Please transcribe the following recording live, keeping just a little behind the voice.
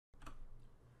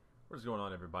What is going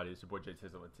on, everybody? It's your boy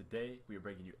Jay-Tizzzle, and today we are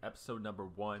bringing you episode number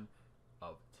 1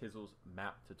 of Tizzle's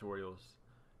map tutorials,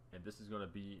 and this is going to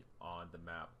be on the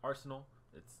map Arsenal.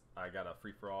 I got a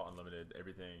free-for-all, unlimited,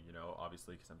 everything, you know,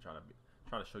 obviously, because I'm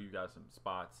trying to show you guys some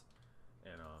spots,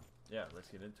 and yeah, let's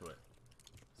get into it.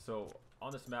 So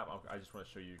on this map, I just want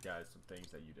to show you guys some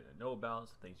things that you didn't know about,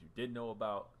 some things you did know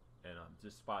about, and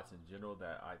just spots in general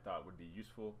that I thought would be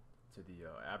useful to the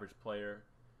average player.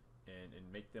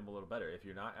 And make them a little better. If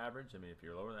you're not average, I mean, if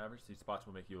you're lower than average, these spots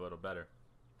will make you a little better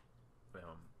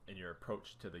in your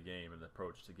approach to the game and the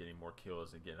approach to getting more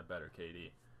kills and getting a better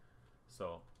KD.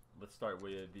 So let's start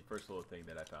with the first little thing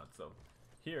that I found. So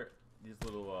here, these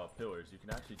little pillars, you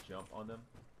can actually jump on them,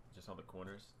 just on the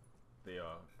corners. They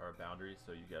are boundaries,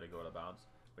 so you got to go out of bounds.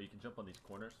 But you can jump on these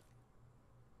corners.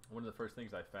 One of the first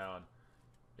things I found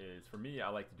is, for me, I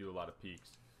like to do a lot of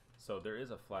peeks. So there is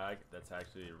a flag that's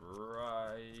actually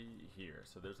right here.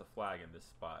 So there's a flag in this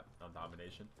spot on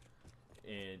domination.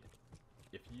 And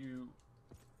if you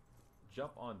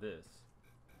jump on this,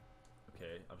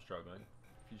 okay, I'm struggling.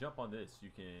 If you jump on this, you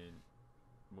can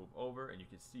move over and you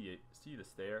can see the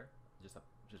stair,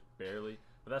 just barely.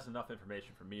 But that's enough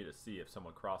information for me to see if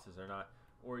someone crosses or not.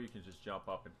 Or you can just jump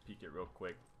up and peek it real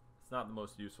quick. It's not the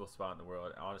most useful spot in the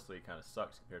world. Honestly, it kind of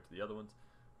sucks compared to the other ones.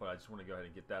 But I just want to go ahead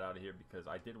and get that out of here because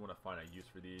I did want to find a use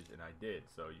for these, and I did.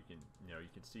 So you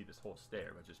can see this whole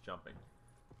stair by just jumping.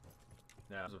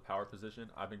 Now, as a power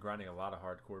position, I've been grinding a lot of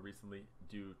hardcore recently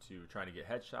due to trying to get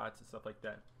headshots and stuff like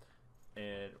that.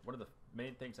 And one of the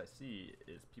main things I see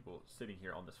is people sitting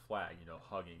here on this flag, you know,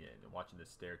 hugging it and watching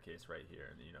this staircase right here.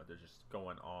 And you know, they're just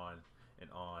going on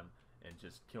and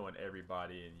just killing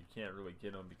everybody, and you can't really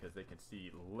get them because they can see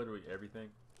literally everything.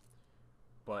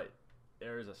 But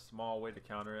there is a small way to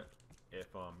counter it. If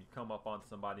you come up on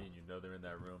somebody and you know they're in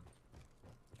that room,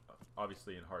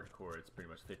 obviously in hardcore it's pretty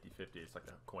much 50-50. It's like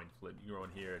a coin flip. You can go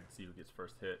in here and see who gets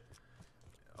first hit.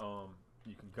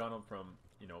 You can gun them from,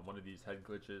 you know, one of these head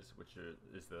glitches, which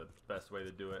is the best way to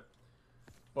do it.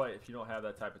 But if you don't have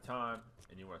that type of time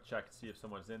and you want to check and see if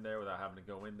someone's in there without having to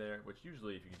go in there, which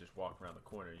usually if you can just walk around the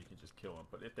corner you can just kill them.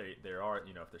 But if they are,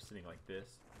 you know, if they're sitting like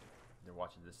this, they're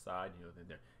watching this side, you know,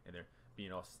 then they're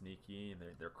being all sneaky, and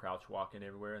they're crouch walking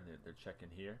everywhere, and they're checking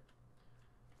here,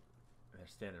 and they're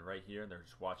standing right here, and they're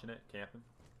just watching it, camping.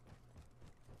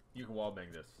 You can wall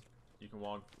bang this. You can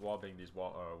wall bang these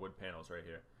wood panels right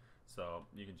here. So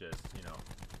you can just, you know,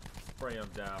 spray them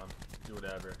down, do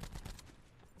whatever,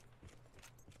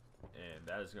 and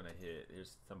that is gonna hit.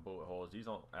 Here's some bullet holes. These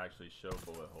don't actually show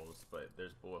bullet holes, but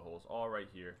there's bullet holes all right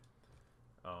here.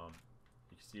 You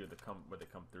can see where they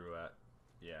come through at.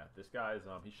 Yeah, this guy's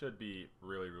he should be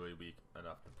really weak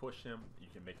enough to push him. You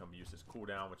can make him use his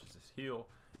cooldown, which is his heal,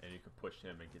 and you can push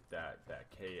him and get that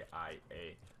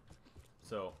KIA.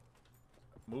 So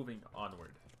moving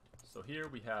onward. So here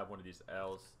we have one of these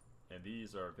L's, and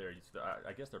these are very useful.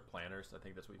 I guess they're planters. I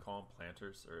think that's what we call them,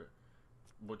 planters, or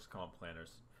we'll just call them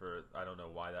planters. For I don't know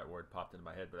why that word popped into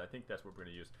my head, but I think that's what we're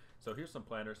gonna use. So here's some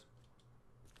planters.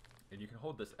 And you can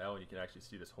hold this L and you can actually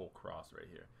see this whole cross right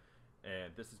here.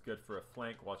 And this is good for a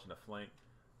flank, watching a flank.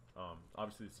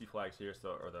 Obviously the C flags here, so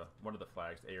or one of the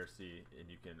flags, A or C, and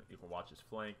you can watch this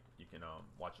flank. You can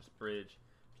watch this bridge.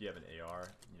 If you have an AR,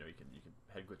 you know, you can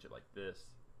head glitch it like this.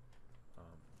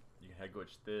 You can head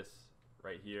glitch this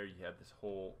right here. You have this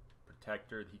whole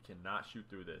protector. He cannot shoot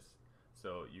through this,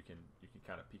 so you can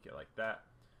kind of peek it like that.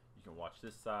 You can watch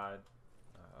this side.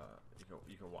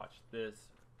 You can watch this.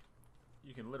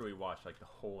 You can literally watch like the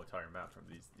whole entire map from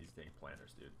these dang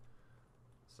planters, dude.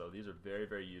 So these are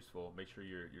very useful. Make sure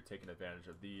you're taking advantage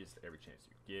of these every chance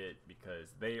you get,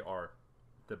 because they are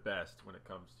the best when it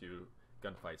comes to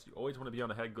gunfights. You always want to be on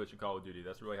the head glitch in Call of Duty.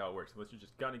 That's really how it works. Unless you're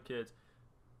just gunning kids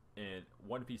and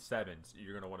 1v7s,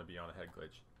 you're gonna want to be on a head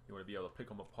glitch. You want to be able to pick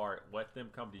them apart, let them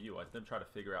come to you, let them try to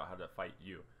figure out how to fight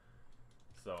you.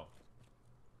 So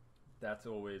that's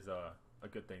always a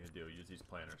good thing to do. Use these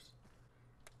planters.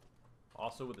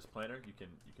 Also with this planter, you can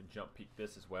jump peek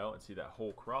this as well and see that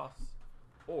whole cross,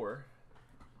 or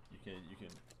you can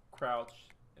crouch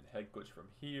and head glitch from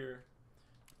here.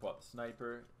 Pull out the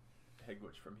sniper, head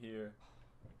glitch from here,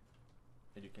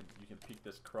 and you can peek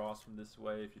this cross from this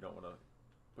way if you don't want to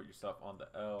put yourself on the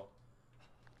L.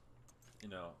 You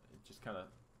know, just kind of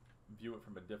view it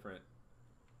from a different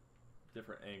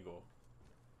angle.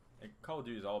 And Call of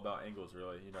Duty is all about angles,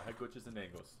 really. You know, head glitches and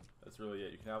angles. That's really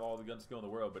it. You can have all the gun skill in the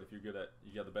world, but if you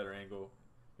got the better angle,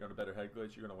 you're on a better head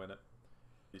glitch, you're gonna win it.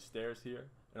 These stairs here,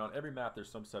 and on every map there's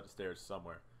some set of stairs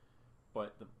somewhere.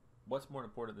 But what's more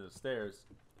important than the stairs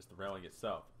is the railing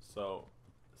itself. So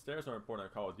the stairs are important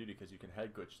in Call of Duty because you can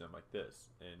head glitch them like this,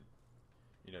 and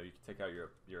you know, you can take out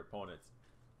your opponents,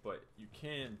 but you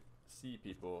can see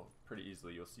people pretty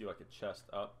easily. You'll see like a chest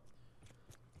up.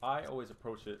 I always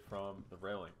approach it from the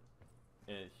railing,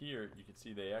 and here you can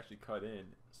see they actually cut in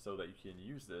so that you can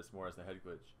use this more as a head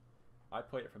glitch. I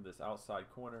play it from this outside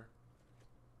corner,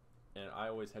 and I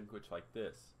always head glitch like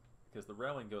this because the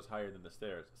railing goes higher than the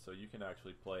stairs, so you can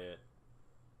actually play it,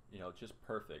 you know, just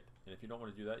perfect. And if you don't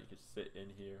want to do that, you can sit in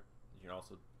here. You can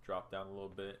also drop down a little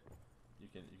bit. You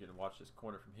can watch this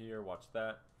corner from here, watch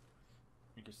that.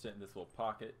 You can sit in this little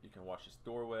pocket. You can watch this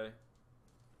doorway.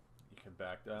 You can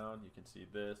back down. You can see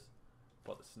this.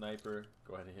 Pull out the sniper.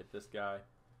 Go ahead and hit this guy.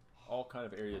 All kind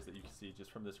of areas that you can see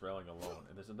just from this railing alone.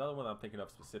 And there's another one I'm thinking of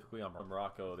specifically on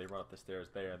Morocco. They run up the stairs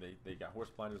there. They got horse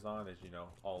blinders on, as you know,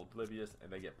 all oblivious,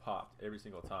 and they get popped every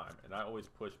single time. And I always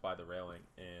push by the railing,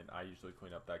 and I usually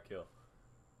clean up that kill.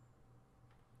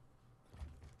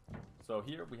 So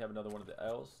here we have another one of the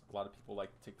L's. A lot of people like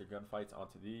to take their gunfights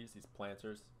onto these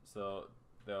planters. So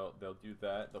they'll do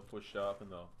that. They'll push up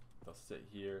and they'll sit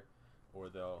here, or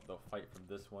they'll fight from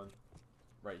this one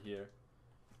right here.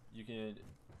 You can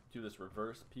do this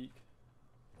reverse peek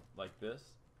like this,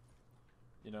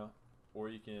 you know, or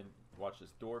you can watch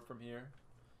this door from here.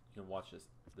 You can watch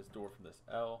this door from this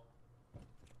L.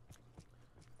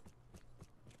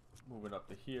 Moving up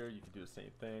to here, you can do the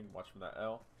same thing. Watch from that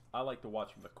L. I like to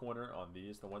watch from the corner on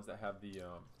these, the ones that have the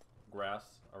grass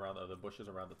around the bushes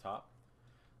around the top.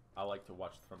 I like to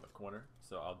watch from the corner,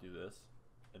 so I'll do this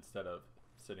instead of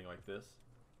sitting like this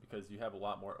because you have a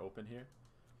lot more open here.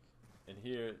 And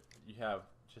here you have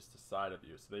just the side of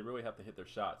you, so they really have to hit their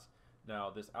shots. Now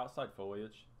this outside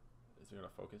foliage, is it going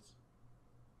to focus?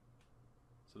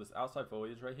 So this outside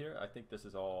foliage right here, I think this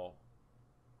is all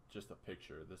just a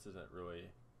picture. This isn't really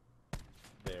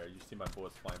there. You see my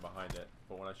bullets flying behind it,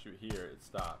 but when I shoot here, it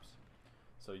stops.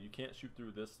 So you can't shoot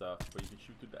through this stuff, but you can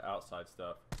shoot through the outside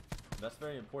stuff. And that's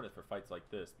very important for fights like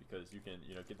this because you can,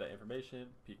 you know, get that information,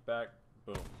 peek back,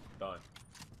 boom, done.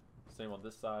 Same on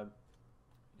this side.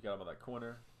 You got them on that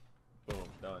corner, boom,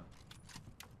 done.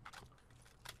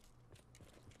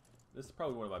 This is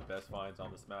probably one of my best finds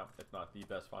on this map, if not the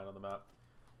best find on the map.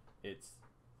 It's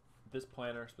this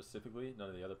planter specifically, none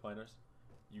of the other planters.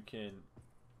 You can't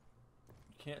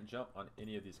jump on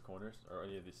any of these corners or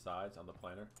any of these sides on the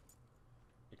planter,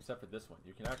 except for this one.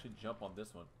 You can actually jump on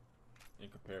this one in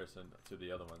comparison to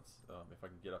the other ones. If I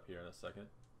can get up here in a second.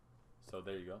 So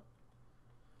there you go.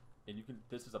 And you can.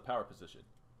 This is a power position.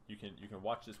 You can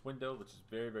watch this window, which is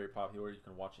very, very popular. You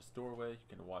can watch this doorway.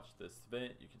 You can watch this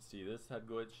vent. You can see this head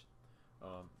glitch.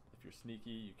 If you're sneaky,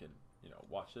 you can, you know,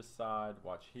 watch this side.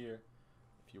 Watch here.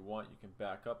 If you want, you can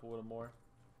back up a little more.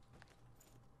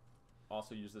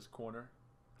 Also use this corner.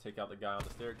 Take out the guy on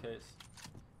the staircase.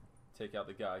 Take out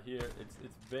the guy here.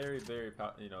 It's very, very,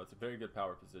 you know, it's a very good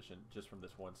power position just from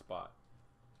this one spot.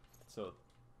 So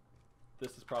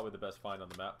this is probably the best find on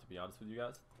the map, to be honest with you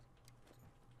guys.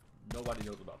 Nobody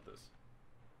knows about this,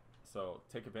 so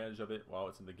take advantage of it while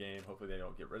it's in the game. Hopefully they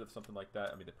don't get rid of something like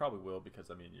that. I mean, they probably will, because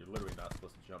I mean, you're literally not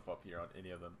supposed to jump up here on any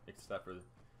of them except for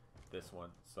this one.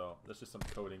 So that's just some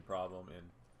coding problem, and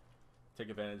take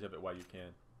advantage of it while you can.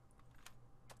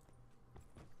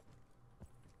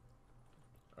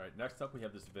 Alright, next up we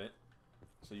have this vent.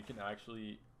 So you can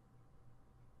actually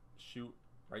shoot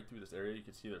right through this area. You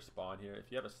can see their spawn here.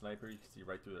 If you have a sniper, you can see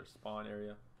right through their spawn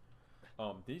area.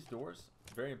 These doors,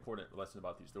 very important lesson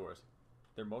about these doors.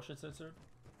 They're motion censored,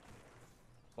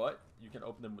 but you can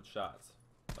open them with shots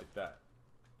like that.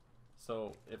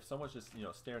 So if someone's just, you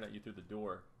know, staring at you through the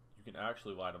door, you can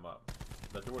actually light them up.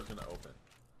 The door is going to open.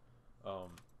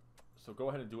 So go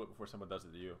ahead and do it before someone does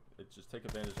it to you. Just take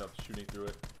advantage of shooting through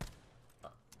it.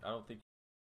 I don't think